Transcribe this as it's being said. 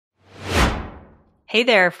Hey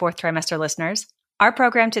there, fourth trimester listeners. Our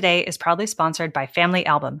program today is proudly sponsored by Family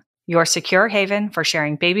Album, your secure haven for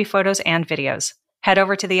sharing baby photos and videos. Head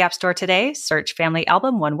over to the App Store today, search Family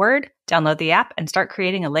Album, one word, download the app, and start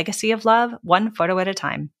creating a legacy of love, one photo at a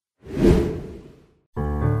time.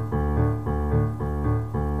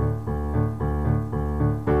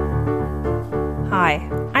 Hi,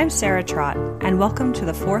 I'm Sarah Trott, and welcome to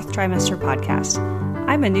the Fourth Trimester Podcast.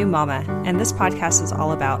 I'm a new mama, and this podcast is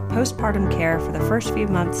all about postpartum care for the first few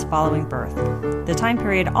months following birth, the time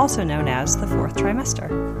period also known as the fourth trimester.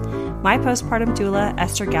 My postpartum doula,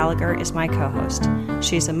 Esther Gallagher, is my co-host.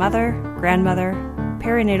 She's a mother, grandmother,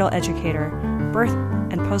 perinatal educator, birth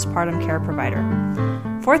and postpartum care provider.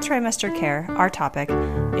 Fourth trimester care, our topic,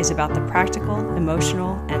 is about the practical,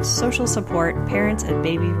 emotional, and social support parents and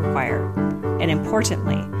baby require. And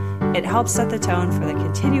importantly, it helps set the tone for the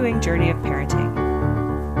continuing journey of parenting.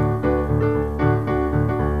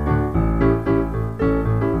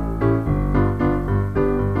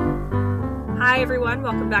 Hi, everyone.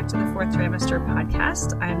 Welcome back to the Fourth Trimester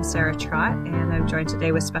Podcast. I'm Sarah Trott, and I'm joined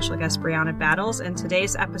today with special guest Brianna Battles. And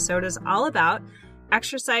today's episode is all about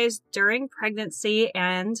exercise during pregnancy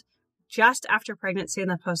and just after pregnancy in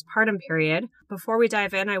the postpartum period. Before we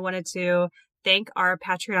dive in, I wanted to thank our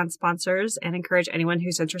Patreon sponsors and encourage anyone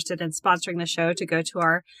who's interested in sponsoring the show to go to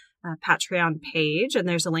our Patreon page. And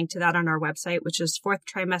there's a link to that on our website, which is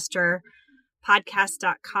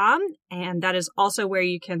fourthtrimesterpodcast.com. And that is also where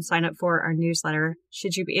you can sign up for our newsletter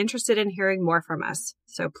should you be interested in hearing more from us.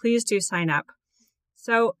 So please do sign up.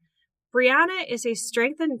 So Brianna is a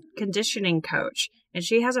strength and conditioning coach, and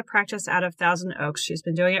she has a practice out of Thousand Oaks. She's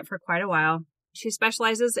been doing it for quite a while. She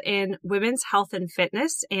specializes in women's health and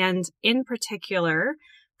fitness, and in particular,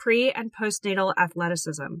 pre- and postnatal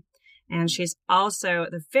athleticism. And she's also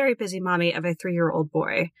the very busy mommy of a 3-year-old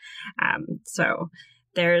boy. So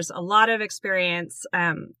there's a lot of experience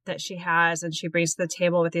that she has, and she brings to the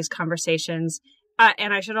table with these conversations.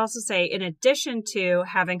 And I should also say, in addition to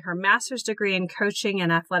having her master's degree in coaching and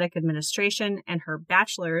athletic administration and her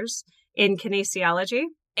bachelor's in kinesiology.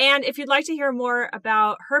 And if you'd like to hear more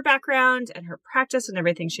about her background and her practice and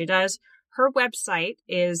everything she does, her website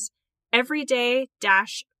is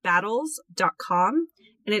everyday-battles.com.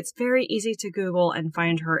 And it's very easy to Google and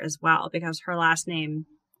find her as well, because her last name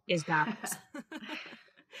is Battles.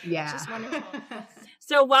 Yeah. Just wonderful.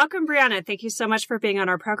 So welcome, Brianna. Thank you so much for being on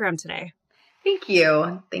our program today. Thank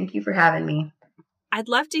you. Thank you for having me. I'd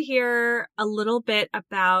love to hear a little bit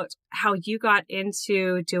about how you got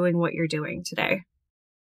into doing what you're doing today.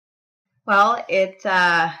 Well, it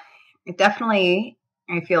definitely,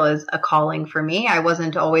 I feel, is a calling for me. I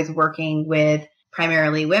wasn't always working with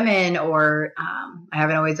primarily women, or I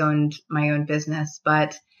haven't always owned my own business,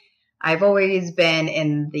 but I've always been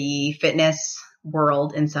in the fitness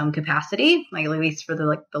world in some capacity, like at least for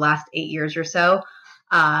the last 8 years or so.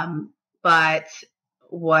 But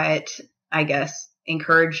what I guess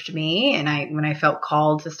encouraged me, and when I felt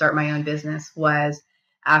called to start my own business, was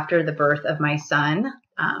after the birth of my son,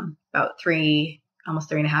 about almost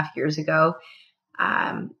 3.5 years ago,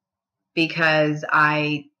 because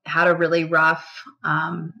I had a really rough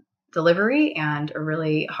delivery and a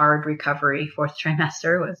really hard recovery. Fourth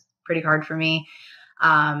trimester was pretty hard for me.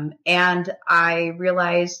 And I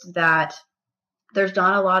realized that there's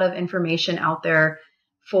not a lot of information out there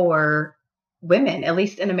for women, at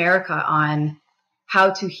least in America, on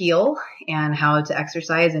how to heal and how to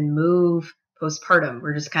exercise and move postpartum.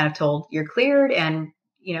 We're just kind of told you're cleared and,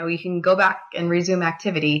 you can go back and resume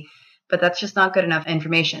activity, but that's just not good enough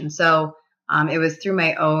information. So it was through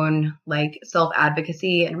my own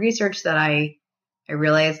self-advocacy and research that I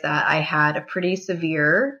realized that I had a pretty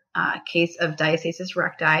severe case of diastasis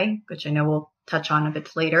recti, which I know we'll touch on a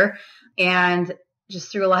bit later. And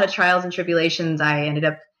just through a lot of trials and tribulations, I ended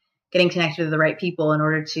up getting connected with the right people in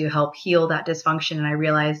order to help heal that dysfunction. And I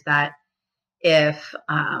realized that if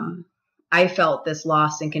I felt this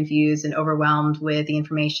lost and confused and overwhelmed with the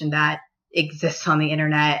information that exists on the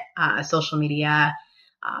internet, social media,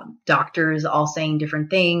 doctors all saying different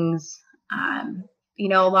things, a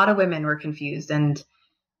lot of women were confused, and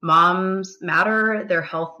moms matter, their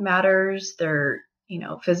health matters, their,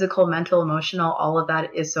 physical, mental, emotional, all of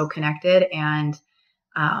that is so connected. And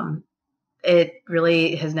it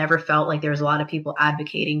really has never felt like there's a lot of people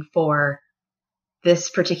advocating for this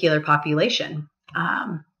particular population.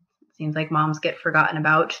 It seems like moms get forgotten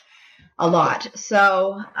about a lot.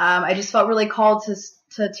 So I just felt really called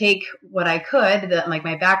to take what I could,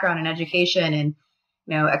 my background in education and,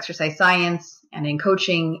 exercise science and in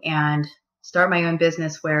coaching, and start my own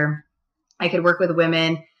business where I could work with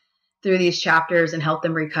women through these chapters and help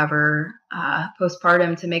them recover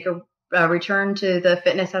postpartum to make a return to the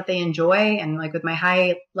fitness that they enjoy. And like with my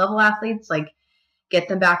high level athletes, like get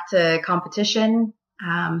them back to competition.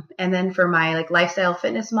 And then for my like lifestyle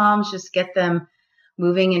fitness moms, just get them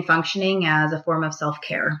moving and functioning as a form of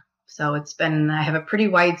self-care. So I have a pretty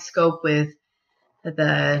wide scope with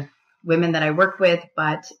the women that I work with,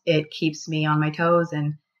 but it keeps me on my toes,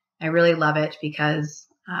 and I really love it because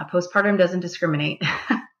postpartum doesn't discriminate.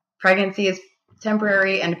 Pregnancy is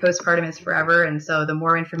temporary and postpartum is forever. And so the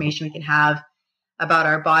more information we can have about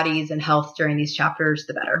our bodies and health during these chapters,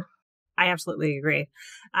 the better. I absolutely agree.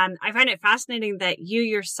 I find it fascinating that you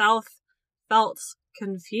yourself felt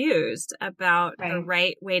confused about the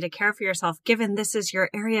right way to care for yourself, given this is your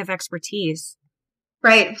area of expertise.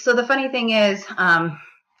 Right. So the funny thing is,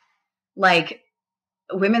 like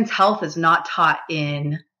women's health is not taught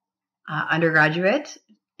in undergraduate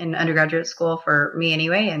school for me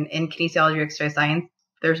anyway. And in kinesiology exercise science,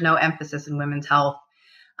 there's no emphasis in women's health.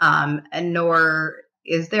 And nor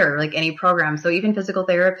is there like any program. So even physical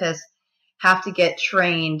therapists have to get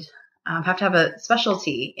trained, have to have a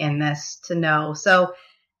specialty in this to know. So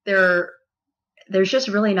there's just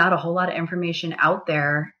really not a whole lot of information out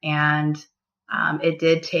there. And it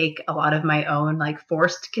did take a lot of my own like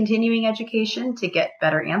forced continuing education to get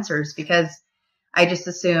better answers, because I just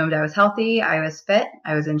assumed I was healthy, I was fit,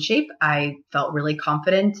 I was in shape. I felt really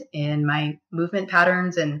confident in my movement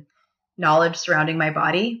patterns and knowledge surrounding my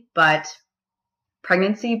body. But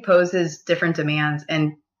pregnancy poses different demands,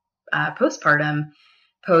 and postpartum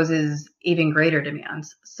poses even greater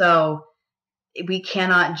demands. So we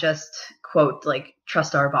cannot just quote, like,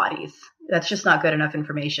 trust our bodies. That's just not good enough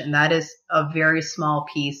information. That is a very small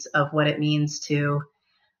piece of what it means to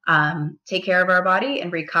take care of our body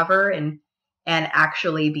and recover and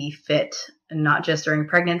actually be fit, and not just during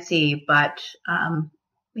pregnancy, but,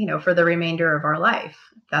 for the remainder of our life.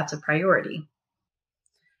 That's a priority.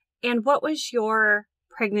 And what was your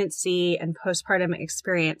pregnancy and postpartum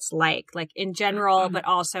experience like in general, but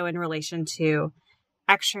also in relation to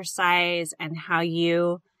exercise and how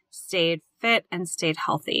you stayed fit and stayed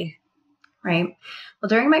healthy? Right. Well,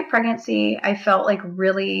 during my pregnancy, I felt like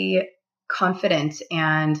really confident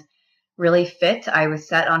and really fit. I was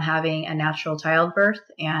set on having a natural childbirth,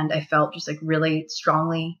 and I felt just like really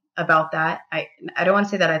strongly about that. I don't want to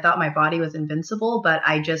say that I thought my body was invincible, but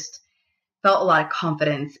I just felt a lot of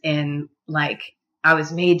confidence in, like, I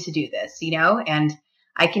was made to do this, and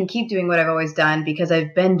I can keep doing what I've always done because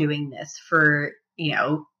I've been doing this for,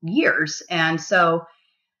 years. And so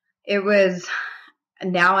it was,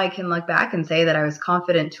 now I can look back and say that I was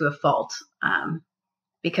confident to a fault,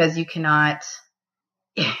 because you cannot,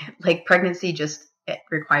 like, pregnancy just, it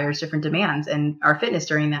requires different demands, and our fitness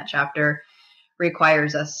during that chapter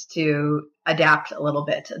requires us to adapt a little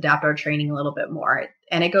bit, adapt our training a little bit more.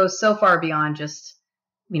 And it goes so far beyond just,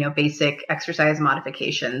 basic exercise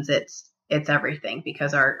modifications. It's everything,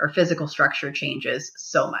 because our physical structure changes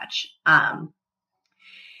so much.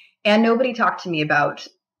 And nobody talked to me about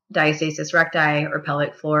diastasis recti or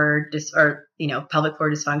pelvic floor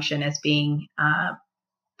dysfunction as being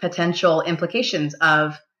potential implications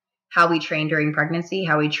of how we train during pregnancy,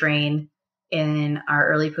 how we train in our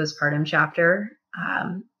early postpartum chapter.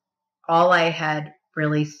 All I had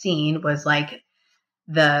really seen was like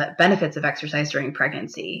the benefits of exercise during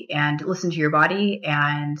pregnancy, and listen to your body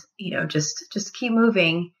and, just keep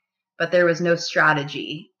moving. But there was no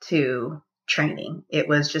strategy to training. It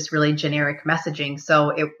was just really generic messaging. So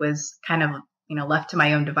it was kind of, left to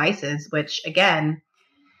my own devices, which again,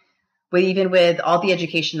 even with all the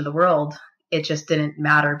education in the world, it just didn't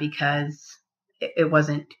matter, because it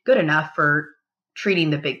wasn't good enough for treating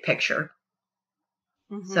the big picture.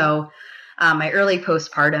 Mm-hmm. So my early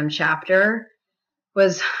postpartum chapter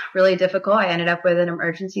was really difficult. I ended up with an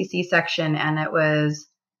emergency C-section, and it was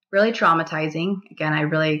really traumatizing. Again, I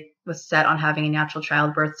really was set on having a natural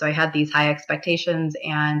childbirth. So I had these high expectations,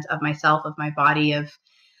 and of myself, of my body, of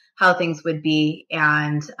how things would be.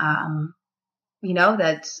 And,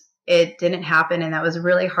 that it didn't happen. And that was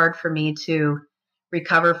really hard for me to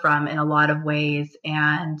recover from in a lot of ways.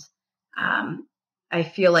 And I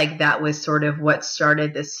feel like that was sort of what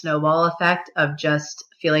started this snowball effect of just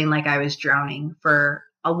feeling like I was drowning for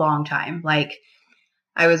a long time. Like,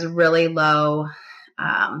 I was really low,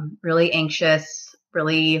 really anxious,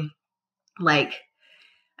 really, like,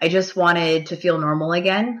 I just wanted to feel normal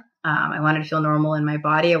again. I wanted to feel normal in my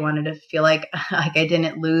body. I wanted to feel like I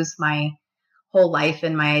didn't lose my whole life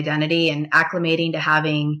and my identity. And acclimating to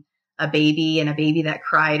having a baby, and a baby that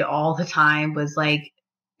cried all the time, was like,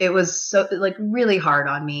 it was so, like, really hard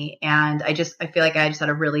on me. And I feel like I just had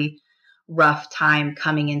a really rough time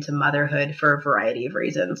coming into motherhood for a variety of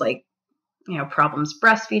reasons. Like, problems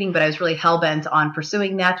breastfeeding, but I was really hell-bent on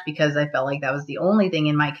pursuing that because I felt like that was the only thing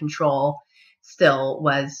in my control still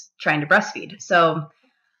was trying to breastfeed. So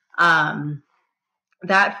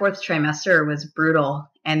that fourth trimester was brutal.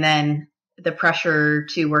 And then the pressure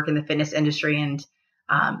to work in the fitness industry and,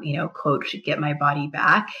 quote, get my body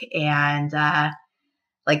back. And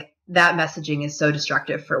like that messaging is so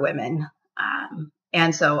destructive for women.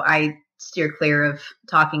 And so I steer clear of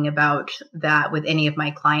talking about that with any of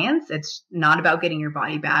my clients. It's not about getting your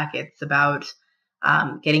body back. It's about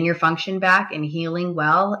getting your function back and healing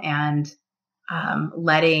well and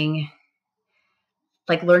learning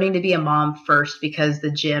to be a mom first, because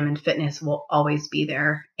the gym and fitness will always be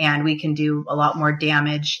there. And we can do a lot more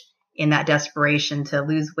damage in that desperation to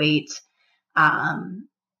lose weight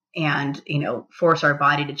and force our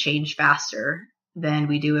body to change faster than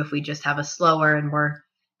we do if we just have a slower and more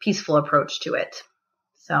peaceful approach to it.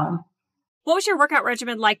 So what was your workout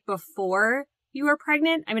regimen like before you were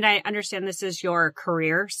pregnant? I mean, I understand this is your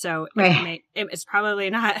career, so right. It's probably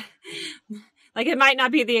not like, it might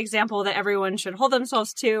not be the example that everyone should hold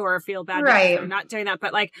themselves to or feel bad right. for not doing that.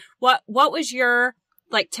 But like, what was your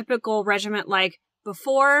like typical regimen like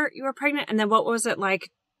before you were pregnant? And then what was it like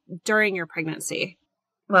during your pregnancy?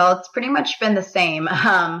 Well, it's pretty much been the same,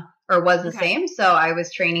 or was the same. So I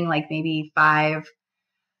was training like maybe 5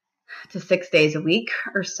 to 6 days a week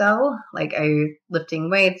or so. Like lifting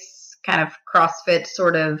weights, kind of CrossFit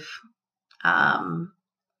sort of vibe,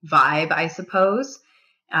 I suppose,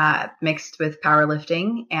 mixed with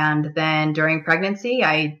powerlifting. And then during pregnancy,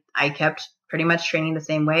 I kept pretty much training the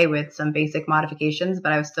same way with some basic modifications,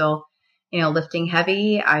 but I was still, lifting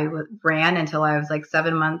heavy. I ran until I was like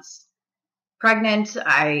 7 months pregnant.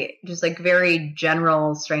 I just like very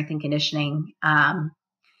general strength and conditioning. And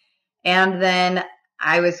then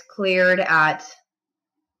I was cleared at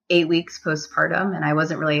 8 weeks postpartum, and I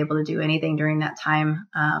wasn't really able to do anything during that time.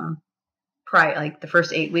 Like the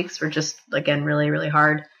first 8 weeks were just, again, really, really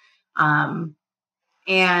hard. And,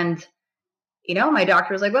 my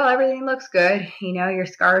doctor was like, well, everything looks good. Your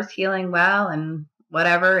scar's healing well and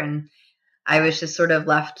whatever. And I was just sort of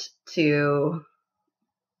left to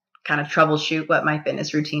kind of troubleshoot what my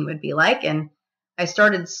fitness routine would be like. And I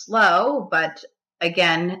started slow, but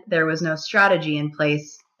again, there was no strategy in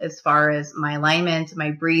place as far as my alignment,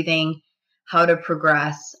 my breathing, how to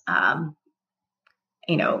progress, how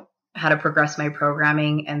to progress my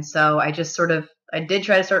programming. And so I just I did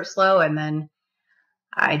try to start slow, and then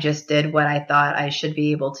I just did what I thought I should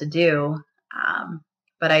be able to do.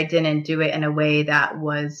 But I didn't do it in a way that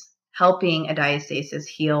was helping a diastasis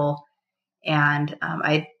heal. And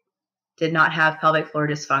I did not have pelvic floor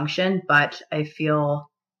dysfunction, but I feel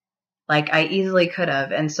like I easily could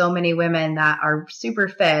have. And so many women that are super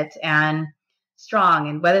fit and strong,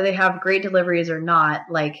 and whether they have great deliveries or not,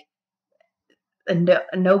 like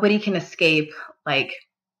nobody can escape, like,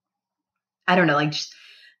 I don't know, like just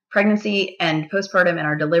pregnancy and postpartum and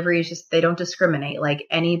our deliveries, just, they don't discriminate. Like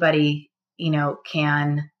anybody,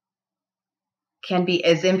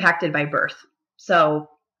 is impacted by birth. So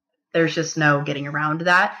there's just no getting around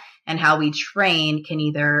that. And how we train can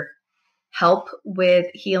either help with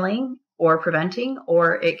healing or preventing,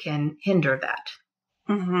 or it can hinder that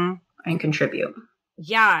and contribute.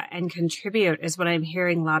 Yeah, and contribute is what I'm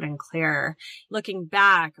hearing loud and clear. Looking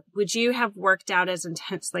back, would you have worked out as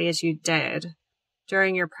intensely as you did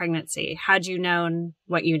during your pregnancy had you known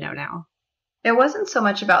what you know now? It wasn't so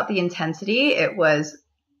much about the intensity. It was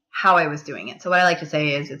how I was doing it. So what I like to say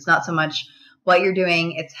is it's not so much what you're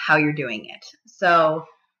doing, it's how you're doing it. So,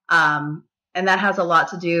 and that has a lot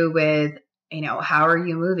to do with, how are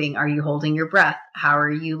you moving? Are you holding your breath? How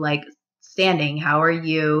are you like standing? How are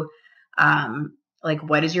you,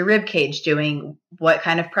 what is your rib cage doing? What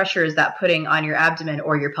kind of pressure is that putting on your abdomen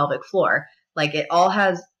or your pelvic floor? Like it all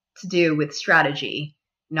has to do with strategy,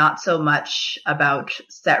 not so much about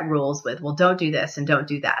set rules with, well, don't do this and don't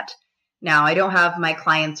do that. Now, I don't have my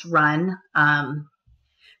clients run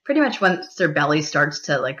pretty much once their belly starts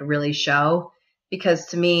to like really show, because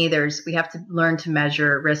to me, we have to learn to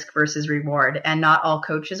measure risk versus reward, and not all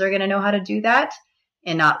coaches are going to know how to do that.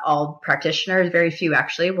 And not all practitioners, very few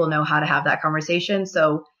actually, will know how to have that conversation.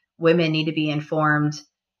 So women need to be informed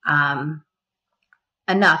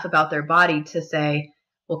enough about their body to say,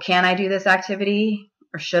 well, can I do this activity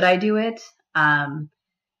or should I do it? And,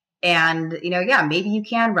 maybe you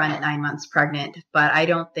can run at 9 months pregnant, but I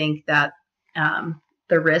don't think that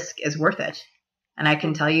the risk is worth it. And I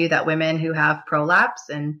can tell you that women who have prolapse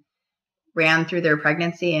and ran through their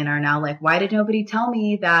pregnancy and are now like, why did nobody tell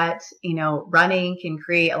me that, running can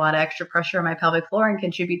create a lot of extra pressure on my pelvic floor and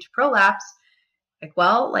contribute to prolapse? Like,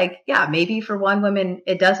 well, like, yeah, maybe for one woman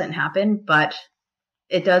it doesn't happen, but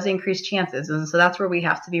it does increase chances. And so that's where we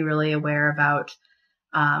have to be really aware about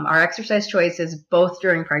our exercise choices, both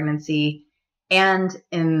during pregnancy and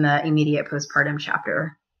in the immediate postpartum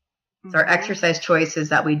chapter. So our exercise choices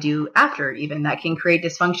that we do after even that can create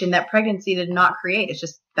dysfunction that pregnancy did not create. It's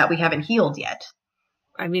just that we haven't healed yet.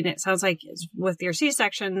 I mean, it sounds like with your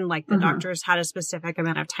C-section, like the doctors had a specific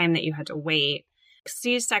amount of time that you had to wait.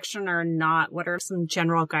 C-section or not, what are some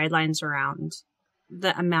general guidelines around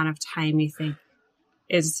the amount of time you think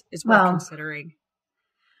is worth considering?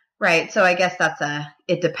 Right. So I guess that's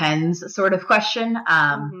it depends sort of question.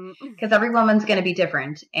 Because every woman's going to be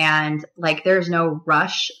different, and like, there's no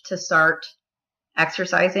rush to start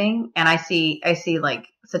exercising. And I see like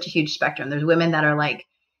such a huge spectrum. There's women that are like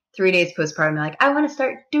 3 days postpartum, they're like, I want to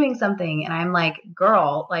start doing something. And I'm like,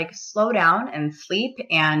 girl, like, slow down and sleep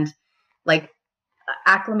and like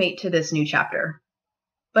acclimate to this new chapter.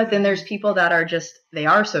 But then there's people that are just, they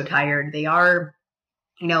are so tired. They are,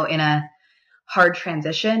 in a hard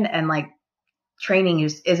transition, and like training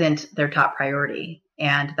isn't their top priority,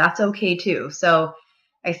 and that's okay too. So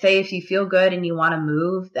I say, if you feel good and you want to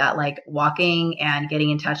move, that like walking and getting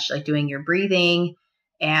in touch, like doing your breathing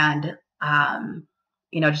and,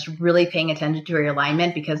 just really paying attention to your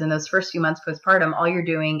alignment, because in those first few months postpartum, all you're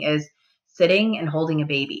doing is sitting and holding a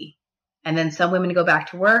baby. And then some women go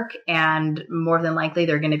back to work, and more than likely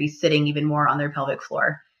they're going to be sitting even more on their pelvic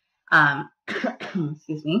floor.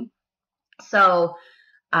 Excuse me. So,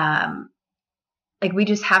 like, we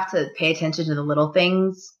just have to pay attention to the little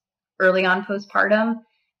things early on postpartum,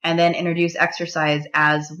 and then introduce exercise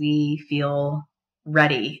as we feel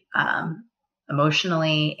ready,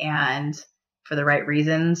 emotionally and for the right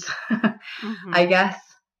reasons, I guess.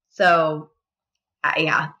 So,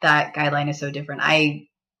 yeah, that guideline is so different.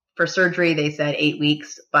 For surgery, they said 8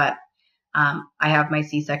 weeks, but I have my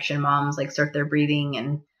C-section moms like start their breathing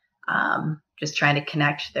and just trying to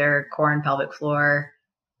connect their core and pelvic floor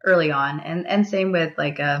early on. And same with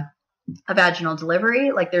like a vaginal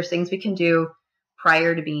delivery. Like, there's things we can do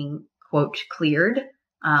prior to being, quote, cleared.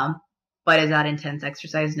 But is that intense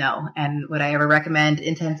exercise? No. And would I ever recommend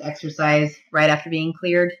intense exercise right after being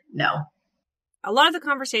cleared? No. A lot of the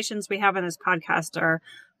conversations we have in this podcast are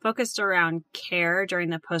focused around care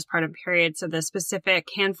during the postpartum period. So the specific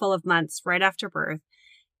handful of months right after birth.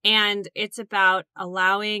 And it's about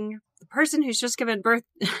allowing the person who's just given birth,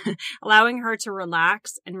 allowing her to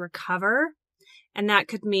relax and recover. And that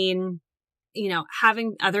could mean,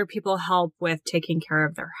 having other people help with taking care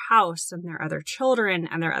of their house and their other children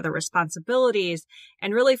and their other responsibilities,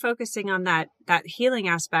 and really focusing on that healing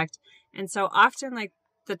aspect. And so often, like,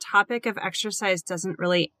 the topic of exercise doesn't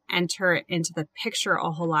really enter into the picture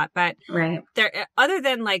a whole lot, but right there, other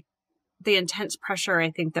than like the intense pressure,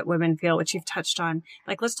 I think, that women feel, which you've touched on,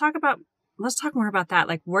 like, let's talk more about that.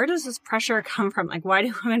 Like, where does this pressure come from? Like, why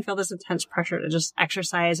do women feel this intense pressure to just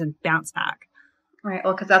exercise and bounce back? Right.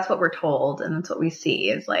 Well, because that's what we're told, and that's what we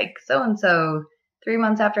see is like, so-and-so 3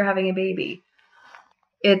 months after having a baby.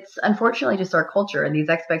 It's unfortunately just our culture and these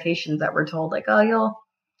expectations that we're told, like, oh,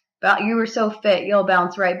 you were so fit, you'll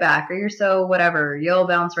bounce right back, or you're so whatever, you'll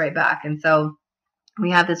bounce right back. And so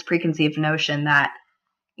we have this preconceived notion that,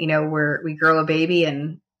 we grow a baby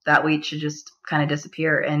and that weight should just kind of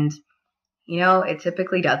disappear. And, it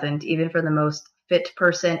typically doesn't. Even for the most fit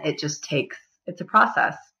person, it's a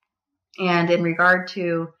process. And in regard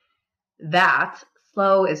to that,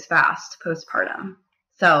 slow is fast postpartum.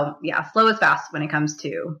 So yeah, slow is fast when it comes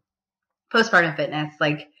to postpartum fitness.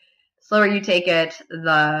 Like, slower you take it,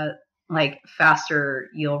 the faster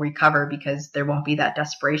you'll recover, because there won't be that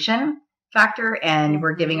desperation factor, and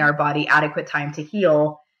we're giving our body adequate time to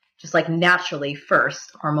heal, just like naturally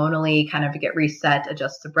first, hormonally, kind of get reset,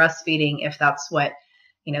 adjust to breastfeeding if that's what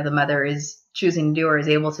the mother is choosing to do or is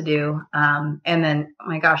able to do. And then, oh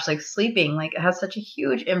my gosh, like sleeping, like, it has such a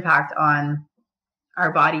huge impact on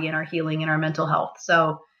our body and our healing and our mental health.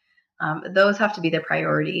 So those have to be the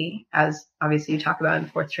priority, as obviously you talk about in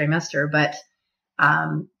 4th trimester. But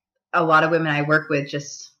a lot of women I work with,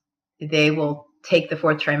 they will take the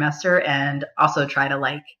 4th trimester and also try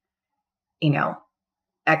to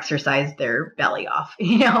exercise their belly off,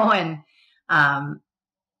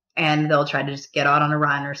 and they'll try to just get out on a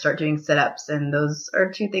run or start doing sit-ups. And those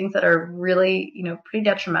are two things that are really, pretty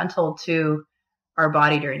detrimental to our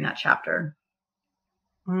body during that chapter.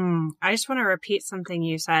 I just want to repeat something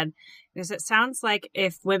you said, because it sounds like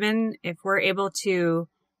if we're able to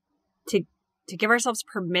give ourselves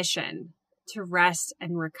permission to rest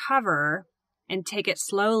and recover and take it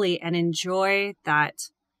slowly and enjoy that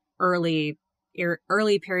early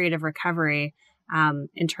period of recovery,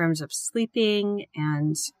 in terms of sleeping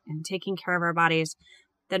and taking care of our bodies,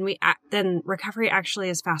 then recovery actually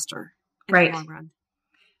is faster in the long run.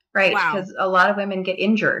 Right. Wow. Because a lot of women get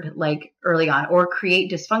injured like early on or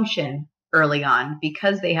create dysfunction early on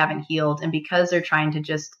because they haven't healed and because they're trying to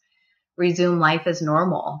just resume life as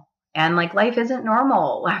normal. And like life isn't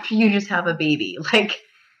normal after you just have a baby.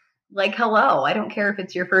 Like, hello, I don't care if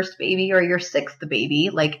it's your first baby or your sixth baby.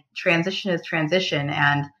 Like transition is transition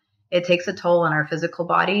and it takes a toll on our physical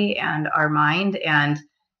body and our mind. And,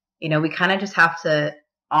 we kind of just have to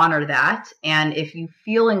honor that. And if you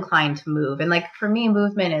feel inclined to move, and like for me,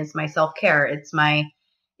 movement is my self-care.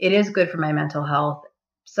 It is good for my mental health.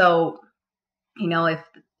 So, if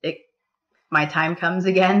my time comes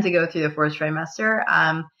again to go through the fourth trimester,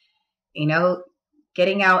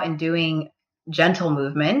 getting out and doing gentle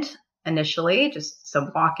movement initially, just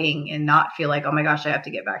some walking and not feel like, oh my gosh, I have to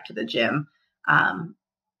get back to the gym.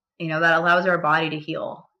 That allows our body to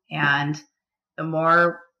heal. And the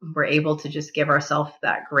more we're able to just give ourselves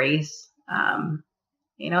that grace,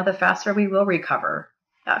 the faster we will recover.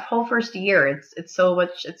 That whole first year, it's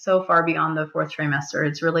so far beyond the fourth trimester.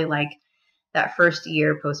 It's really like that first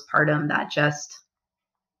year postpartum that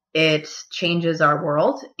it changes our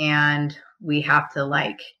world, and we have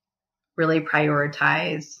to really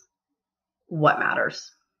prioritize what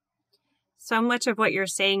matters. So much of what you're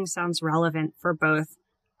saying sounds relevant for both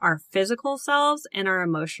our physical selves and our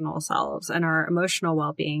emotional selves and our emotional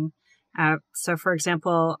well-being. So for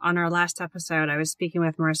example, on our last episode, I was speaking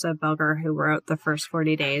with Marissa Belger, who wrote The First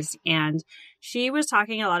 40 Days, and she was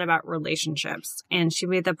talking a lot about relationships. And she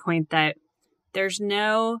made the point that there's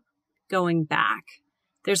no going back.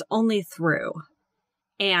 There's only through.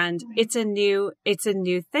 And it's a new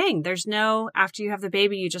thing. There's no, after you have the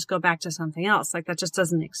baby, you just go back to something else. Like that just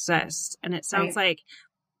doesn't exist. And it sounds like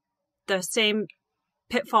the same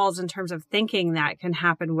pitfalls in terms of thinking that can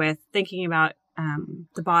happen with thinking about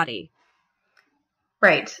the body.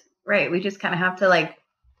 Right. We just kind of have to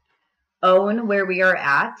own where we are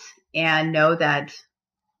at and know that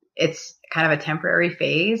it's kind of a temporary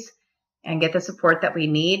phase and get the support that we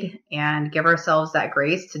need and give ourselves that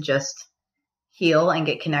grace to just heal and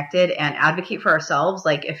get connected and advocate for ourselves.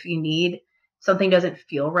 Like if you need something doesn't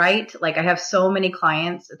feel right, like I have so many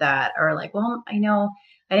clients that are like, well, I know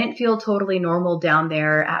I didn't feel totally normal down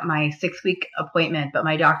there at my 6-week appointment, but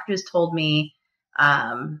my doctor just told me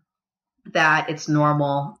that it's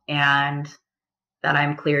normal and that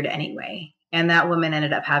I'm cleared anyway. And that woman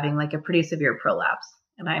ended up having a pretty severe prolapse.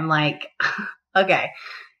 And I'm like, okay,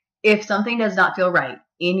 if something does not feel right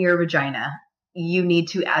in your vagina, you need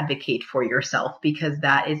to advocate for yourself because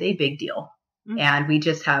that is a big deal. Mm-hmm. And we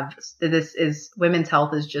just have, women's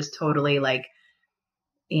health is just totally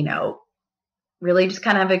really just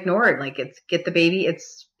kind of ignored. It's get the baby,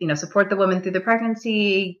 it's, support the woman through the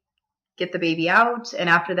pregnancy, get the baby out. And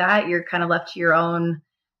after that, you're kind of left to your own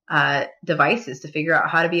devices to figure out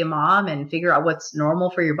how to be a mom and figure out what's normal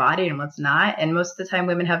for your body and what's not. And most of the time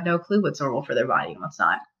women have no clue what's normal for their body and what's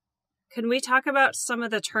not. Can we talk about some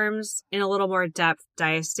of the terms in a little more depth?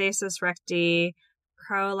 Diastasis recti,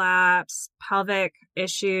 prolapse, pelvic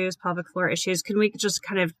issues, pelvic floor issues. Can we just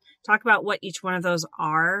kind of talk about what each one of those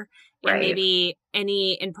are? And maybe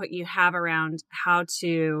any input you have around how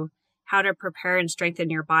to prepare and strengthen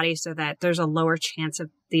your body so that there's a lower chance of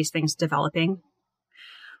these things developing?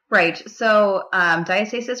 Right. So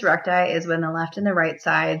diastasis recti is when the left and the right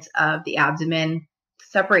sides of the abdomen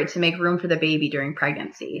separate to make room for the baby during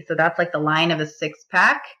pregnancy. So that's like the line of a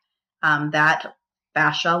 6-pack. That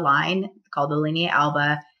fascia line, called the linea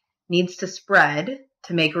alba, needs to spread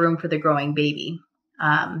to make room for the growing baby.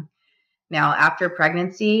 Now, after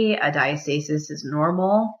pregnancy, a diastasis is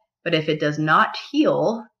normal, but if it does not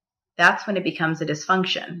heal, that's when it becomes a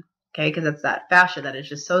dysfunction, okay? Because it's that fascia that is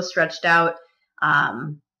just so stretched out,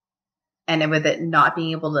 and then with it not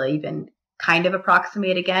being able to even kind of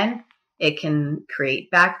approximate again, it can create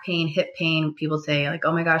back pain, hip pain. People say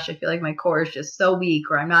oh my gosh, I feel like my core is just so weak,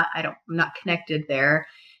 or I'm not connected there.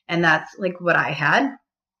 And that's what I had.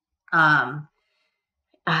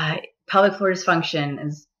 Pelvic floor dysfunction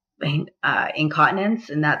is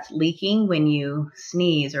incontinence, and that's leaking when you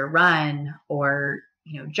sneeze or run or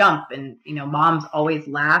jump. And moms always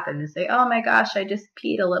laugh and they say, oh my gosh, I just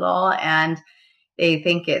peed a little, and they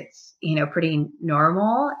think it's pretty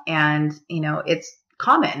normal, and it's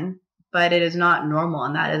common, but it is not normal,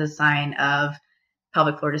 and that is a sign of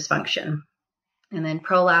pelvic floor dysfunction. And then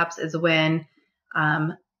prolapse is when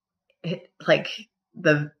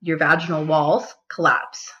your vaginal walls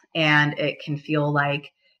collapse, and it can feel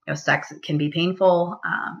like sex can be painful.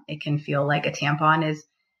 It can feel like a tampon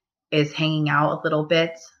is hanging out a little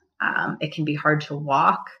bit. It can be hard to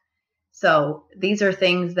walk. So these are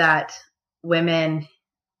things that women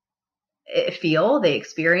feel, they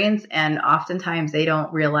experience, and oftentimes they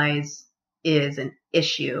don't realize is an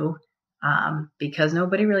issue because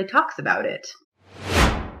nobody really talks about it.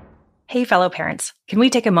 Hey, fellow parents, can we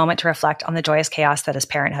take a moment to reflect on the joyous chaos that is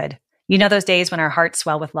parenthood? You know those days when our hearts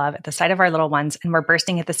swell with love at the sight of our little ones and we're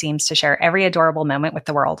bursting at the seams to share every adorable moment with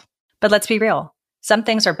the world. But let's be real. Some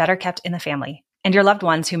things are better kept in the family, and your loved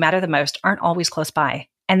ones who matter the most aren't always close by,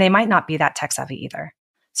 and they might not be that tech-savvy either.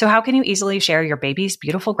 So how can you easily share your baby's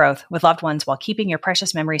beautiful growth with loved ones while keeping your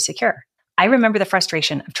precious memories secure? I remember the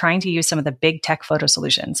frustration of trying to use some of the big tech photo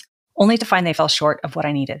solutions, only to find they fell short of what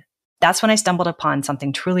I needed. That's when I stumbled upon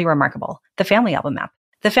something truly remarkable, the Family Album app.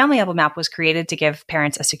 The Family Album app was created to give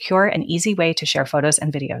parents a secure and easy way to share photos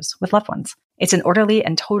and videos with loved ones. It's an orderly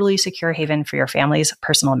and totally secure haven for your family's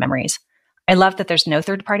personal memories. I love that there's no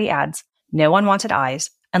third-party ads, no unwanted eyes,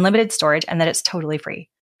 unlimited storage, and that it's totally free.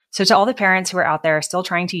 So to all the parents who are out there still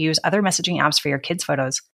trying to use other messaging apps for your kids'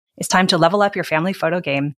 photos, it's time to level up your family photo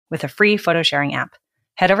game with a free photo sharing app.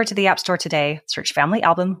 Head over to the App Store today, search Family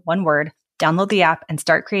Album, one word, download the app, and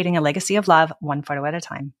start creating a legacy of love one photo at a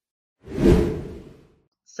time.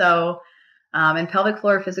 So, and pelvic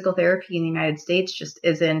floor physical therapy in the United States just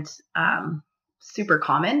isn't super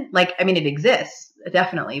common. Like, I mean, it exists,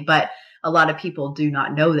 definitely, but a lot of people do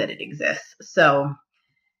not know that it exists. So,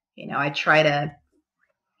 I try to,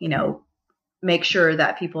 make sure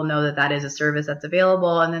that people know that that is a service that's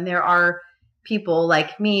available. And then there are people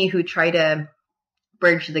like me who try to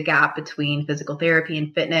bridge the gap between physical therapy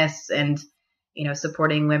and fitness and,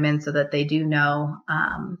 supporting women so that they do know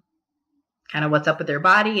kind of what's up with their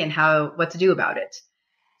body and what to do about it.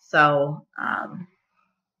 So,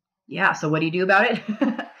 so what do you do about it?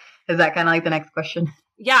 Is that kind of like the next question?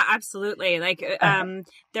 Yeah, absolutely. Like,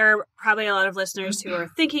 there are probably a lot of listeners who are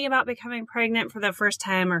thinking about becoming pregnant for the first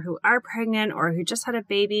time, or who are pregnant, or who just had a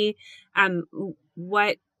baby.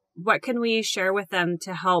 What can we share with them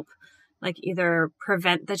to help, like, either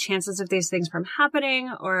prevent the chances of these things from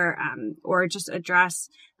happening, or just address,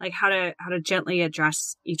 like, how to gently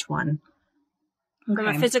address each one from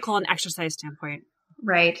a physical and exercise standpoint?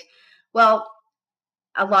 Right. Well,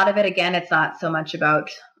 a lot of it, again, it's not so much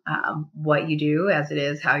about what you do as it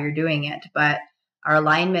is how you're doing it, but our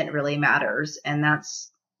alignment really matters. And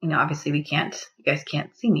that's, obviously you guys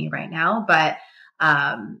can't see me right now, but,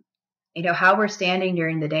 how we're standing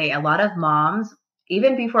during the day. A lot of moms,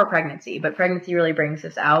 even before pregnancy, but pregnancy really brings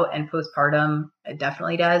this out, and postpartum, it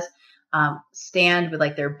definitely does, stand with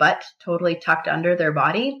like their butt totally tucked under their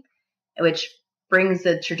body, which brings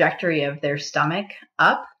the trajectory of their stomach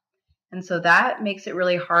up. And so that makes it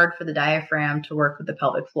really hard for the diaphragm to work with the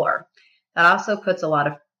pelvic floor. That also puts a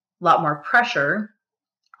lot more pressure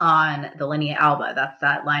on the linea alba. That's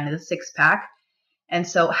that line of the six pack. And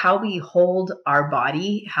so how we hold our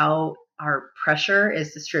body, how our pressure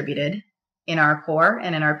is distributed in our core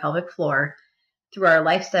and in our pelvic floor through our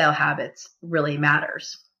lifestyle habits really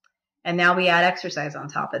matters. And now we add exercise on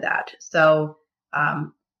top of that. So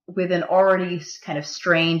with an already kind of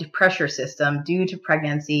strained pressure system due to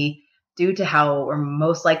pregnancy, due to how we're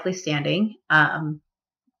most likely standing,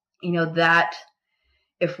 that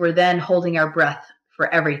if we're then holding our breath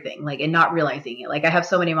for everything, like, and not realizing it, like I have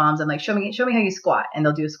so many moms, I'm like, show me how you squat, and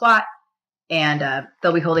they'll do a squat and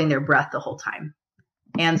they'll be holding their breath the whole time.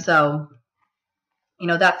 And so,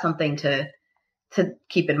 that's something to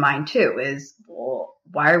keep in mind too, is, well,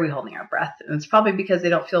 why are we holding our breath? And it's probably because they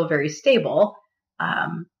don't feel very stable.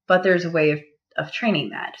 But there's a way of training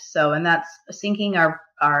that. So, and that's syncing our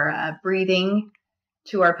breathing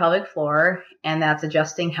to our pelvic floor, and that's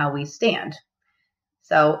adjusting how we stand.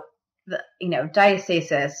 So,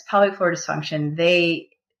 diastasis, pelvic floor dysfunction, they're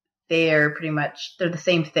the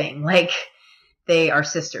same thing. Like, they are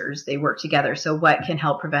sisters. They work together. So what can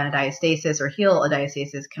help prevent a diastasis or heal a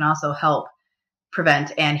diastasis can also help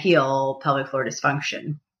prevent and heal pelvic floor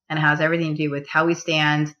dysfunction. And it has everything to do with how we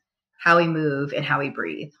stand, how we move, and how we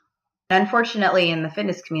breathe. Unfortunately, in the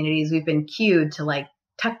fitness communities, we've been cued to like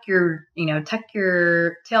tuck your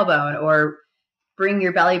tailbone or bring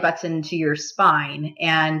your belly button to your spine.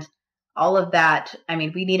 And all of that, I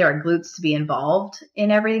mean, we need our glutes to be involved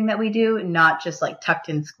in everything that we do, not just like tucked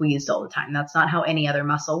and squeezed all the time. That's not how any other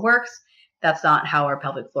muscle works. That's not how our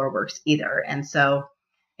pelvic floor works either. And so,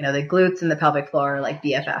 the glutes and the pelvic floor are like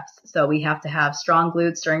BFFs. So we have to have strong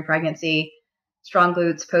glutes during pregnancy, strong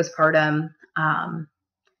glutes postpartum,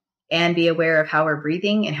 and be aware of how we're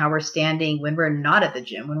breathing and how we're standing when we're not at the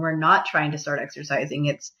gym, when we're not trying to start exercising.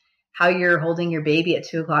 It's how you're holding your baby at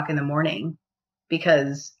 2:00 in the morning,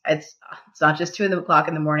 because it's not just 2:00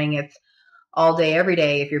 in the morning. It's all day, every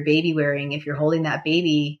day, if you're baby wearing, if you're holding that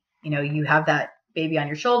baby, you have that baby on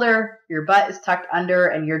your shoulder, your butt is tucked under,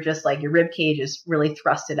 and you're just like, your rib cage is really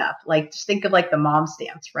thrusted up. Like, just think of like the mom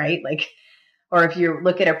stance, right? Like, or if you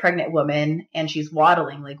look at a pregnant woman and she's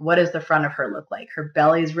waddling, like, what does the front of her look like? Her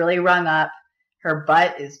belly's really rung up. Her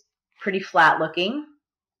butt is pretty flat looking.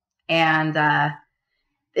 And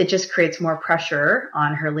it just creates more pressure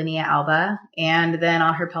on her linea alba and then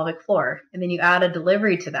on her pelvic floor. And then you add a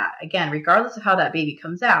delivery to that. Again, regardless of how that baby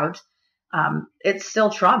comes out, it's still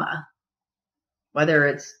trauma. Whether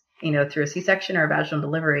it's, through a C-section or a vaginal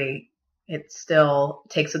delivery, it still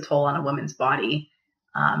takes a toll on a woman's body.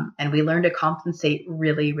 And we learn to compensate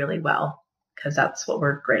really, really well, because that's what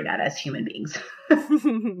we're great at as human beings.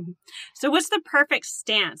 So what's the perfect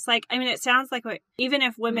stance? Like, I mean, it sounds like even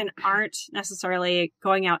if women aren't necessarily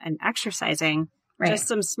going out and exercising, right, just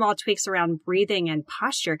some small tweaks around breathing and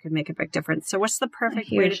posture could make a big difference. So what's the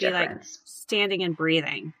perfect way to be like standing and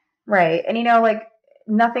breathing? Right. And, like,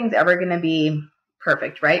 nothing's ever going to be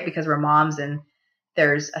perfect, right? Because we're moms and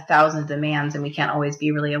there's 1,000 demands and we can't always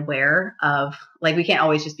be really aware of, like, we can't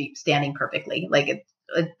always just be standing perfectly. Like,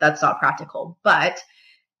 that's not practical. But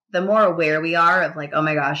the more aware we are of, like, oh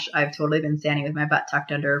my gosh, I've totally been standing with my butt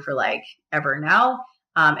tucked under for like ever now,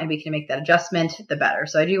 and we can make that adjustment, the better.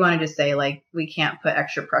 So I do want to just say, like, we can't put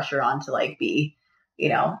extra pressure on to like be,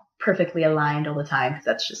 perfectly aligned all the time, because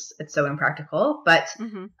that's just, it's so impractical. But,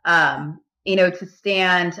 to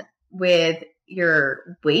stand with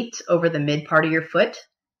your weight over the mid part of your foot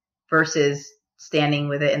versus standing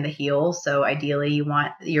with it in the heel. So ideally you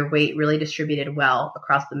want your weight really distributed well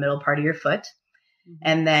across the middle part of your foot.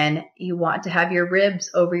 And then you want to have your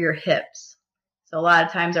ribs over your hips. So a lot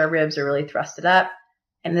of times our ribs are really thrusted up,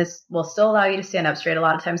 and this will still allow you to stand up straight. A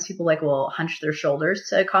lot of times people will hunch their shoulders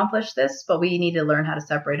to accomplish this, but we need to learn how to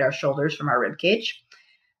separate our shoulders from our rib cage.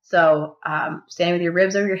 So standing with your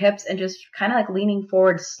ribs over your hips and just kind of like leaning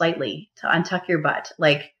forward slightly to untuck your butt,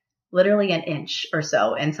 like literally an inch or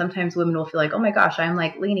so. And sometimes women will feel like, oh my gosh, I'm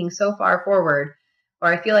like leaning so far forward, or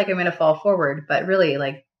I feel like I'm going to fall forward. But really,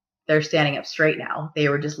 like, they're standing up straight now. They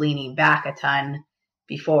were just leaning back a ton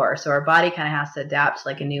before. So our body kind of has to adapt to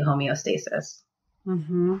like a new homeostasis.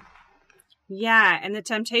 Mm-hmm. Yeah. And the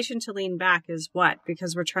temptation to lean back is what?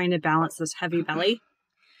 Because we're trying to balance this heavy belly.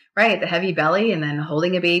 Right. The heavy belly, and then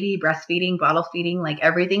holding a baby, breastfeeding, bottle feeding, like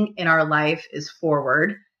everything in our life is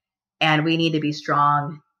forward, and we need to be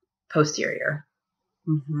strong posterior.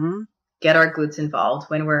 Mm-hmm. Get our glutes involved.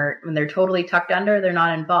 When they're totally tucked under, they're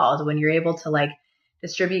not involved. When you're able to like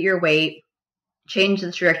distribute your weight, change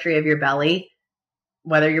the trajectory of your belly,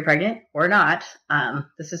 whether you're pregnant or not.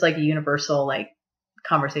 This is like a universal like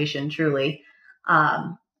conversation, truly.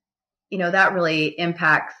 That really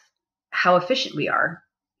impacts how efficient we are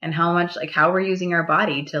and how much, like, how we're using our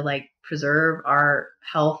body to like preserve our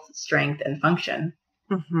health, strength, and function.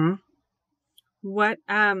 Mm-hmm.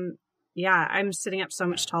 Yeah, I'm sitting up so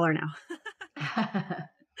much taller now.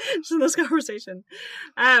 So this conversation.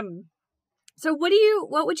 So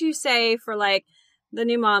what would you say for like the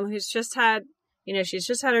new mom who's just had, she's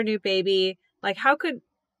just had her new baby? Like, how could,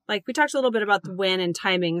 like, we talked a little bit about the when and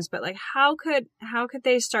timings, but like, how could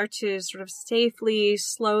they start to sort of safely,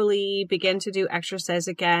 slowly begin to do exercise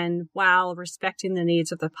again while respecting the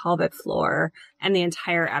needs of the pelvic floor and the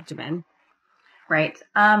entire abdomen? Right.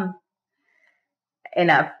 In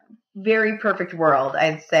a very perfect world,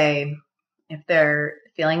 I'd say if they're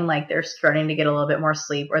feeling like they're starting to get a little bit more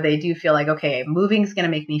sleep, or they do feel like, okay, moving's going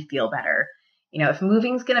to make me feel better. If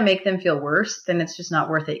moving's going to make them feel worse, then it's just not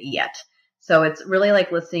worth it yet. So it's really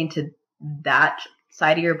like listening to that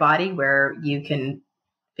side of your body where you can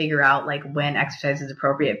figure out like when exercise is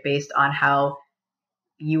appropriate based on how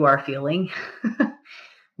you are feeling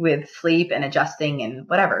with sleep and adjusting and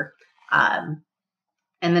whatever. And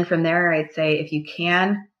then from there, I'd say if you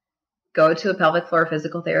can, go to a pelvic floor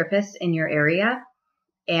physical therapist in your area.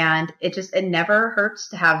 And it never hurts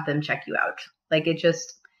to have them check you out. Like it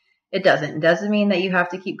doesn't. It doesn't mean that you have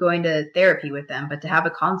to keep going to therapy with them, but to have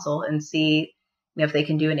a consult and see if they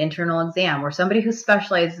can do an internal exam, or somebody who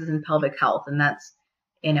specializes in pelvic health. And that's,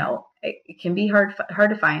 it can be hard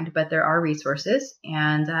to find, but there are resources.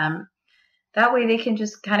 And that way they can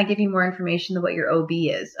just kind of give you more information than what your OB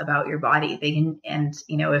is about your body. They can, and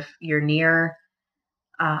if you're near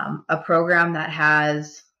a program that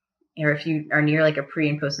has, or if you are near like a pre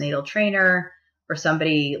and postnatal trainer or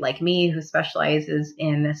somebody like me who specializes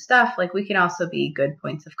in this stuff, like we can also be good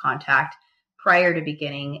points of contact prior to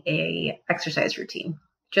beginning a exercise routine,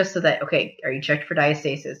 just so that, okay, are you checked for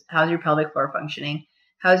diastasis? How's your pelvic floor functioning?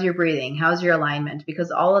 How's your breathing? How's your alignment?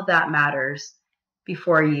 Because all of that matters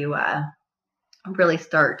before you really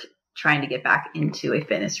start trying to get back into a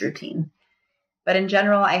fitness routine. But in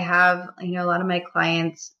general, I have, a lot of my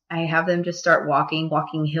clients, I have them just start walking.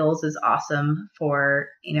 Walking hills is awesome for,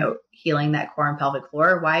 healing that core and pelvic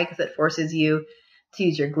floor. Why? Because it forces you to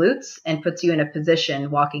use your glutes and puts you in a position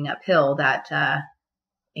walking uphill that,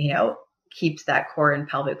 keeps that core and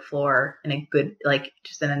pelvic floor in a good,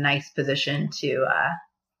 just in a nice position to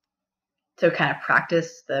kind of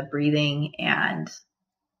practice the breathing and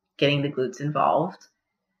getting the glutes involved.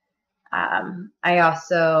 I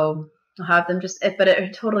also have them but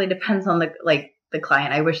it totally depends on the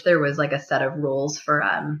client. I wish there was a set of rules for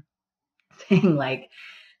saying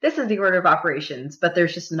this is the order of operations, but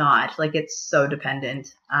there's just not. It's so dependent.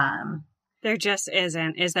 There just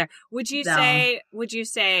isn't, is there? Would you say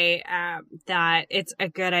that it's a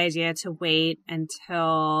good idea to wait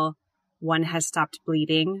until one has stopped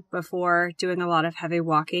bleeding before doing a lot of heavy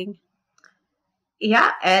walking?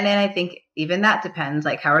 Yeah. And then I think even that depends.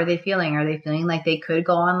 How are they feeling? Are they feeling like they could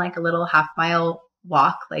go on a little 1/2-mile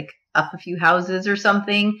walk, up a few houses or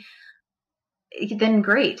something? Then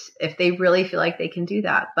great. If they really feel like they can do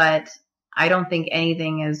that. But I don't think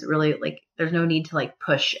anything is really there's no need to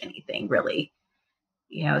push anything really.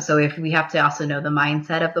 So if we have to also know the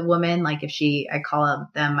mindset of the woman, if I call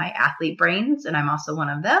them my athlete brains, and I'm also one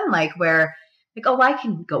of them, where oh, I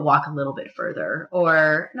can go walk a little bit further,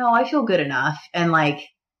 or no, I feel good enough. And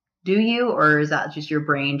do you, or is that just your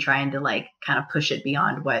brain trying to kind of push it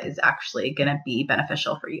beyond what is actually going to be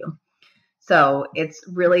beneficial for you? So it's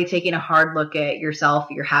really taking a hard look at yourself,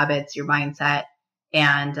 your habits, your mindset,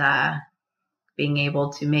 and being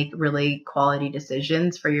able to make really quality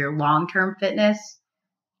decisions for your long-term fitness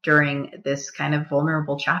during this kind of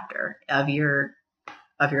vulnerable chapter of your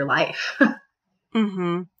life.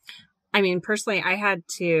 Mm-hmm. I mean, personally, I had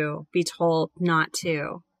to be told not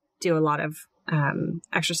to do a lot of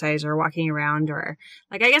exercise or walking around, or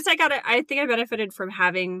I think I benefited from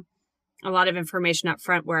having a lot of information up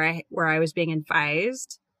front where I was being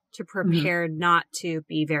advised to prepare not to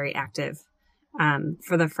be very active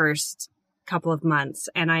for the first couple of months.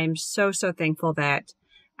 And I'm so thankful that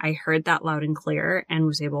I heard that loud and clear and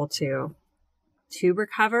was able to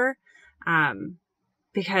recover.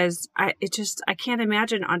 Because I can't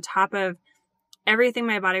imagine, on top of everything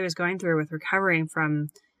my body was going through with recovering from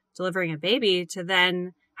delivering a baby, to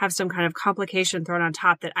then have some kind of complication thrown on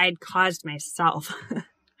top that I'd caused myself.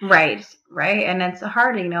 Right. And it's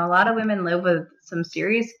hard. A lot of women live with some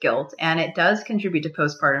serious guilt, and it does contribute to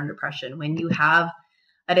postpartum depression when you have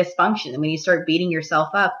a dysfunction, and when you start beating yourself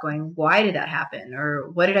up going, why did that happen? Or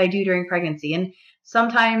what did I do during pregnancy? And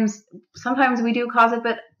sometimes we do cause it,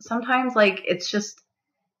 but sometimes it's just,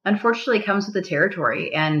 unfortunately, comes with the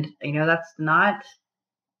territory. And, that's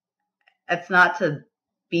not to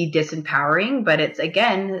be disempowering, but it's,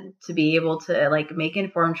 again, to be able to make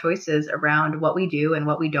informed choices around what we do and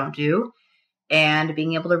what we don't do, and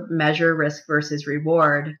being able to measure risk versus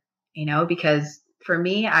reward, because for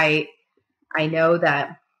me, I know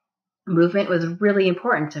that movement was really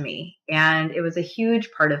important to me, and it was a huge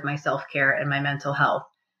part of my self-care and my mental health.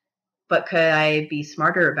 But could I be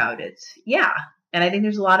smarter about it? Yeah. And I think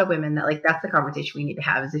there's a lot of women that that's the conversation we need to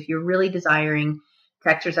have, is if you're really desiring to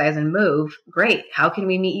exercise and move, great. How can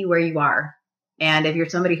we meet you where you are? And if you're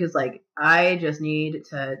somebody who's I just need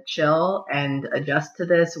to chill and adjust to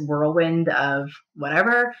this whirlwind of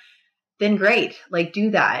whatever, then great.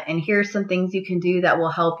 Do that. And here's some things you can do that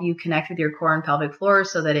will help you connect with your core and pelvic floor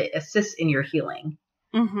so that it assists in your healing.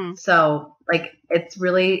 Mm-hmm. So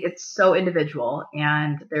it's so individual,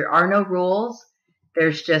 and there are no rules.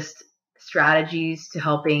 There's just strategies to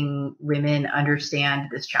helping women understand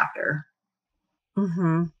this chapter.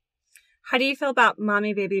 Mm-hmm. How do you feel about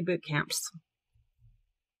mommy baby boot camps?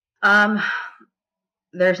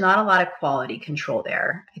 There's not a lot of quality control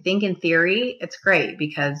there. I think in theory it's great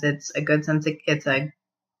because it's a good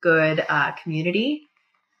community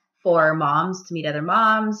for moms to meet other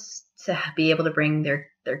moms, to be able to bring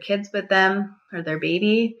their kids with them or their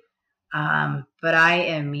baby. But I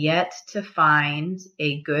am yet to find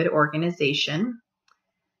a good organization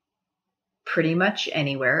pretty much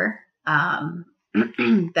anywhere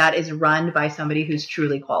that is run by somebody who's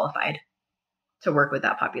truly qualified to work with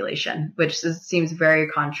that population, which seems very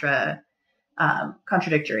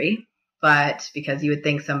contradictory. But because you would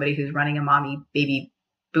think somebody who's running a mommy baby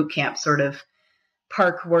boot camp sort of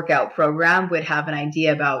park workout program would have an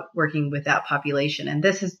idea about working with that population. And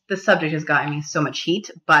this subject has gotten me so much heat,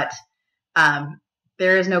 but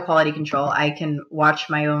there is no quality control. I can watch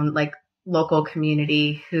my own local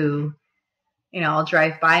community who, I'll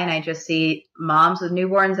drive by and I just see moms with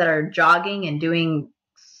newborns that are jogging and doing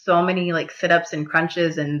so many sit-ups and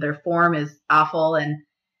crunches, and their form is awful. And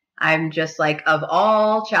I'm just like, of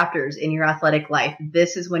all chapters in your athletic life,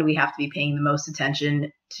 this is when we have to be paying the most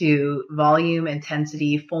attention to volume,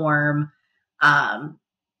 intensity, form,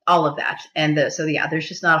 all of that. And there's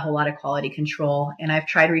just not a whole lot of quality control. And I've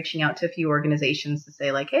tried reaching out to a few organizations to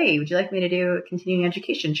say like, hey, would you like me to do a continuing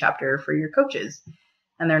education chapter for your coaches?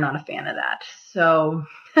 And they're not a fan of that. So,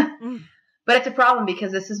 but it's a problem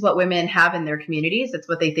because this is what women have in their communities. It's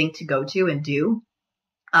what they think to go to and do.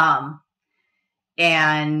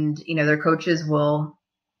 And, their coaches will,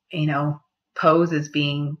 pose as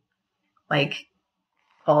being like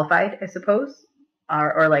qualified, I suppose,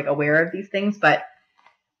 or like aware of these things. But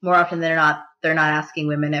more often than not, they're not asking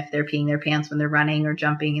women if they're peeing their pants when they're running or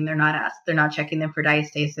jumping, and they're not checking them for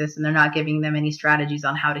diastasis, and they're not giving them any strategies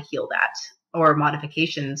on how to heal that or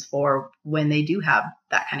modifications for when they do have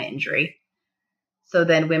that kind of injury. So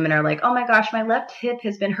then women are like, oh my gosh, my left hip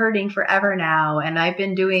has been hurting forever now, and I've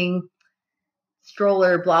been doing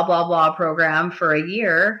stroller blah blah blah program for a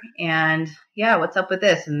year, and yeah, what's up with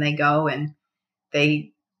this? And they go and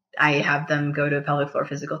I have them go to a pelvic floor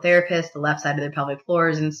physical therapist. The left side of their pelvic floor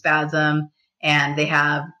is in spasm, and they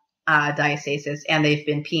have diastasis, and they've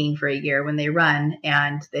been peeing for a year when they run,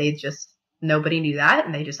 and nobody knew that,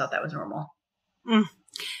 and they just thought that was normal.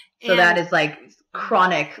 So that is like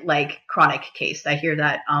chronic case. I hear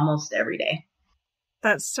that almost every day.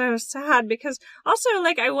 That's so sad because also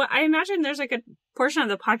like I imagine there's like a portion of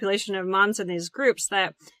the population of moms in these groups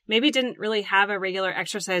that maybe didn't really have a regular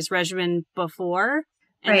exercise regimen before.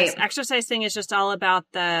 And This exercise thing is just all about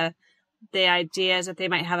the ideas that they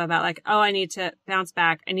might have about like, oh, I need to bounce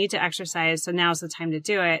back. I need to exercise. So now's the time to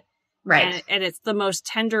do it. Right. And it's the most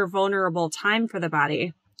tender, vulnerable time for the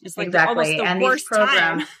body. It's like exactly. almost the worst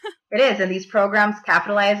time. It is. And these programs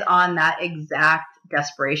capitalize on that exact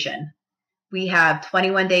desperation. We have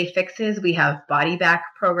 21-day fixes. We have body back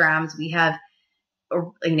programs. We have,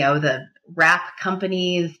 the wrap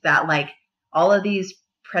companies that like all of these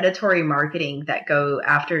predatory marketing that go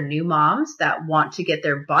after new moms that want to get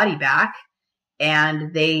their body back.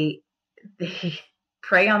 And they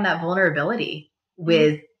prey on that vulnerability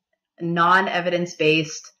with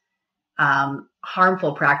non-evidence-based,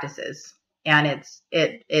 harmful practices. And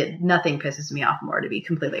nothing pisses me off more, to be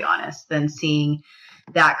completely honest, than seeing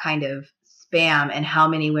that kind of spam and how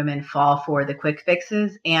many women fall for the quick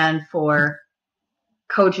fixes and for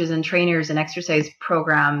coaches and trainers and exercise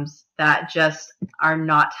programs that just are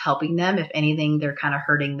not helping them. If anything, they're kind of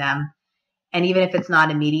hurting them. And even if it's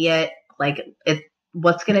not immediate, like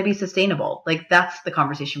what's going to be sustainable? Like that's the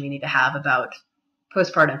conversation we need to have about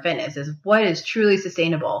postpartum fitness, is what is truly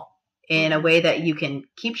sustainable in a way that you can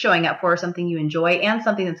keep showing up for, something you enjoy and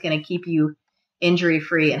something that's going to keep you injury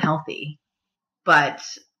free and healthy. But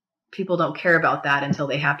people don't care about that until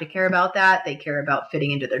they have to care about that. They care about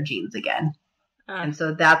fitting into their jeans again. And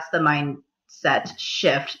so that's the mindset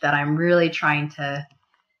shift that I'm really trying to,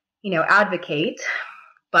 advocate.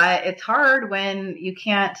 But it's hard when you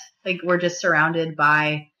can't, like, we're just surrounded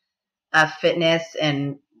by fitness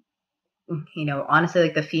and, honestly,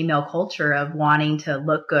 like the female culture of wanting to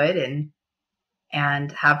look good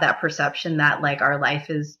and have that perception that like our life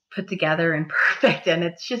is put together and perfect. And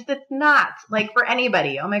it's not like for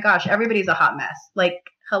anybody. Oh my gosh, everybody's a hot mess. Like,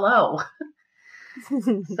 hello.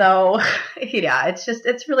 So yeah,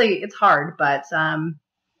 it's hard, but,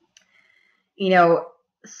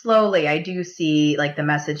 slowly I do see like the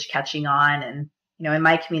message catching on, and, in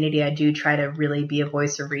my community, I do try to really be a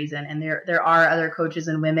voice of reason. And there are other coaches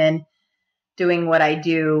and women doing what I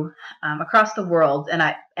do, across the world. And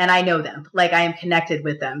I know them, like I am connected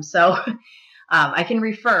with them. So, I can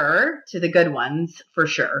refer to the good ones for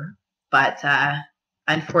sure. But,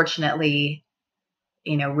 unfortunately,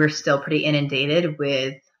 we're still pretty inundated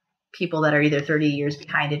with people that are either 30 years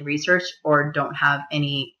behind in research or don't have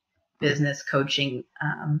any business coaching,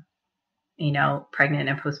 pregnant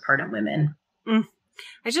and postpartum women.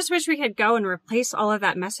 I just wish we could go and replace all of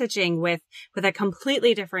that messaging with a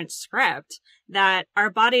completely different script, that our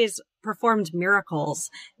bodies performed miracles,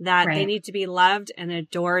 that they need to be loved and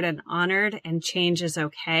adored and honored, and change is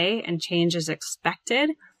okay and change is expected.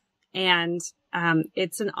 And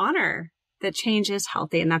it's an honor that change is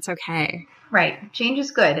healthy, and that's okay. Right. Change is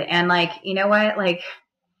good. And like, you know what? Like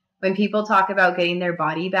when people talk about getting their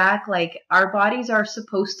body back, like our bodies are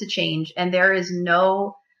supposed to change, and there is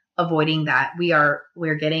no avoiding that. We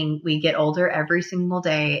get older every single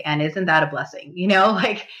day. And isn't that a blessing?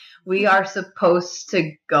 Like we are supposed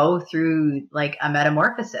to go through like a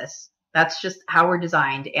metamorphosis. That's just how we're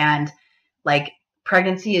designed. And like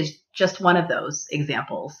pregnancy is just one of those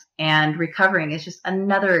examples, and recovering is just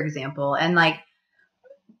another example. And like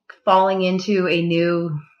falling into a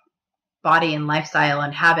new body and lifestyle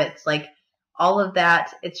and habits, like all of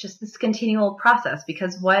that, it's just this continual process,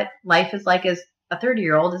 because what life is like as a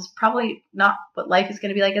 30-year-old is probably not what life is going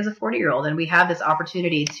to be like as a 40-year-old. And we have this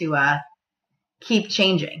opportunity to keep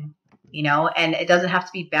changing, and it doesn't have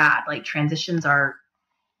to be bad. Like transitions are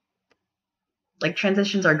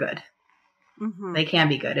good. Mm-hmm. They can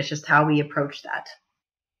be good. It's just how we approach that.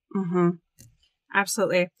 Mm-hmm.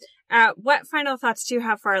 Absolutely. What final thoughts do you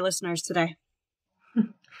have for our listeners today?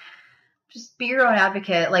 Just be your own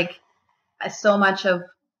advocate. Like, so much of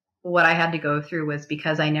what I had to go through was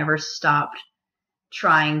because I never stopped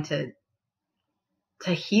trying to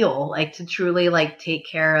heal, like to truly like take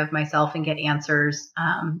care of myself and get answers,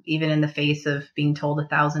 even in the face of being told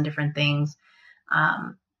 1,000 different things.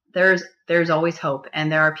 There's always hope, and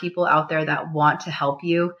there are people out there that want to help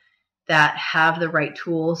you, that have the right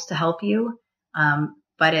tools to help you.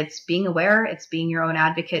 But it's being aware, it's being your own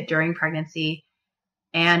advocate during pregnancy,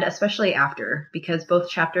 and especially after, because both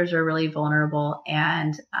chapters are really vulnerable,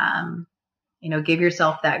 and, give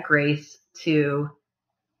yourself that grace to,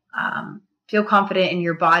 feel confident in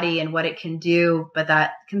your body and what it can do, but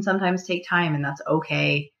that can sometimes take time, and that's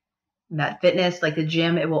okay. That fitness, like the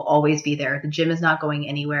gym, it will always be there. The gym is not going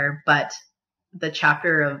anywhere, but the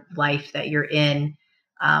chapter of life that you're in,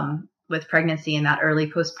 with pregnancy and that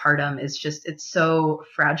early postpartum is just, it's so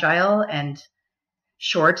fragile and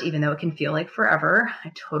short, even though it can feel like forever.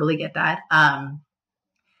 I totally get that.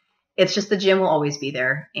 It's just the gym will always be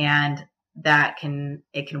there, and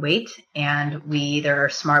it can wait. And there are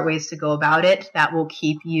smart ways to go about it that will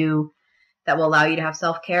allow you to have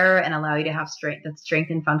self-care and allow you to have strength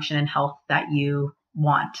and function and health that you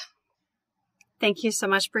want. Thank you so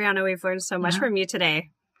much, Brianna. We've learned so much from you today.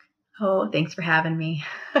 Oh, thanks for having me.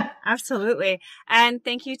 Absolutely. And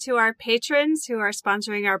thank you to our patrons who are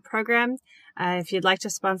sponsoring our program. If you'd like to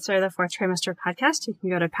sponsor the Fourth Trimester podcast, you can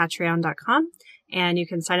go to patreon.com and you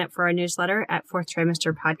can sign up for our newsletter at Fourth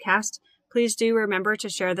Trimester Podcast. Please do remember to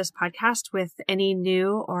share this podcast with any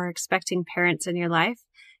new or expecting parents in your life.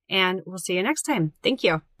 And we'll see you next time. Thank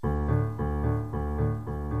you.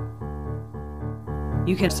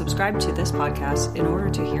 You can subscribe to this podcast in order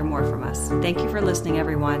to hear more from us. Thank you for listening,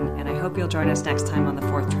 everyone, and I hope you'll join us next time on the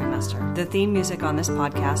Fourth Trimester. The theme music on this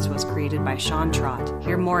podcast was created by Sean Trott.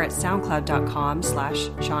 Hear more at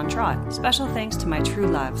soundcloud.com/Sean Trott. Special thanks to my true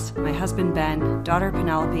loves, my husband Ben, daughter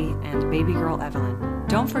Penelope, and baby girl Evelyn.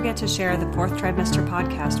 Don't forget to share the Fourth Trimester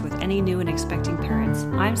podcast with any new and expecting parents.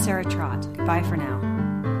 I'm Sarah Trott. Goodbye for now.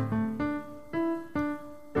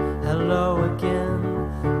 Hello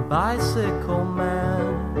again, bicycle man.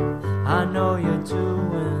 I know you're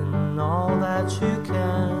doing all that you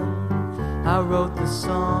can. I wrote the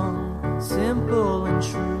song, simple and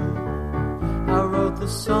true. I wrote the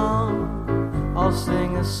song, I'll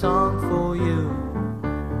sing a song for you.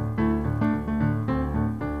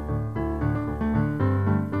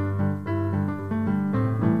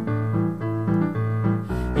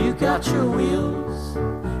 You got your wheels,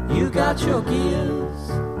 you got your gears.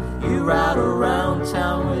 You ride around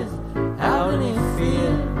town without any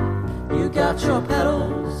fear. You got your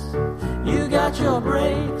pedals, you got your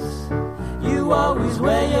brakes. You always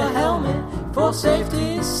wear your helmet for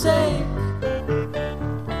safety's sake.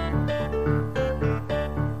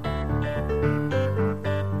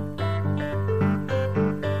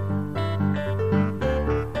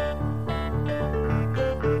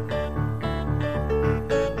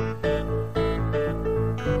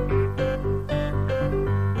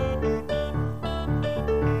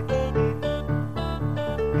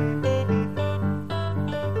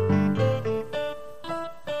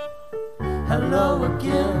 Hello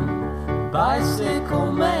again,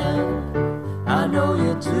 bicycle man. I know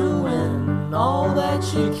you're doing all that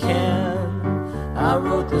you can. I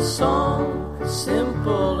wrote the song,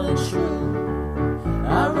 simple and true.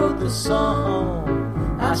 I wrote the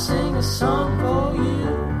song, I sing a song for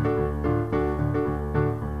you.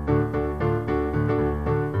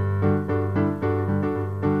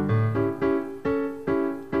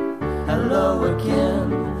 Hello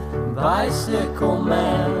again, bicycle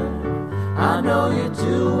man. I know you're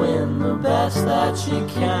doing the best that you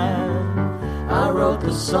can. I wrote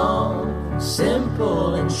the song,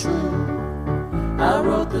 simple and true. I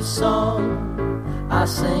wrote the song, I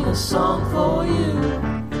sing a song for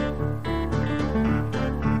you.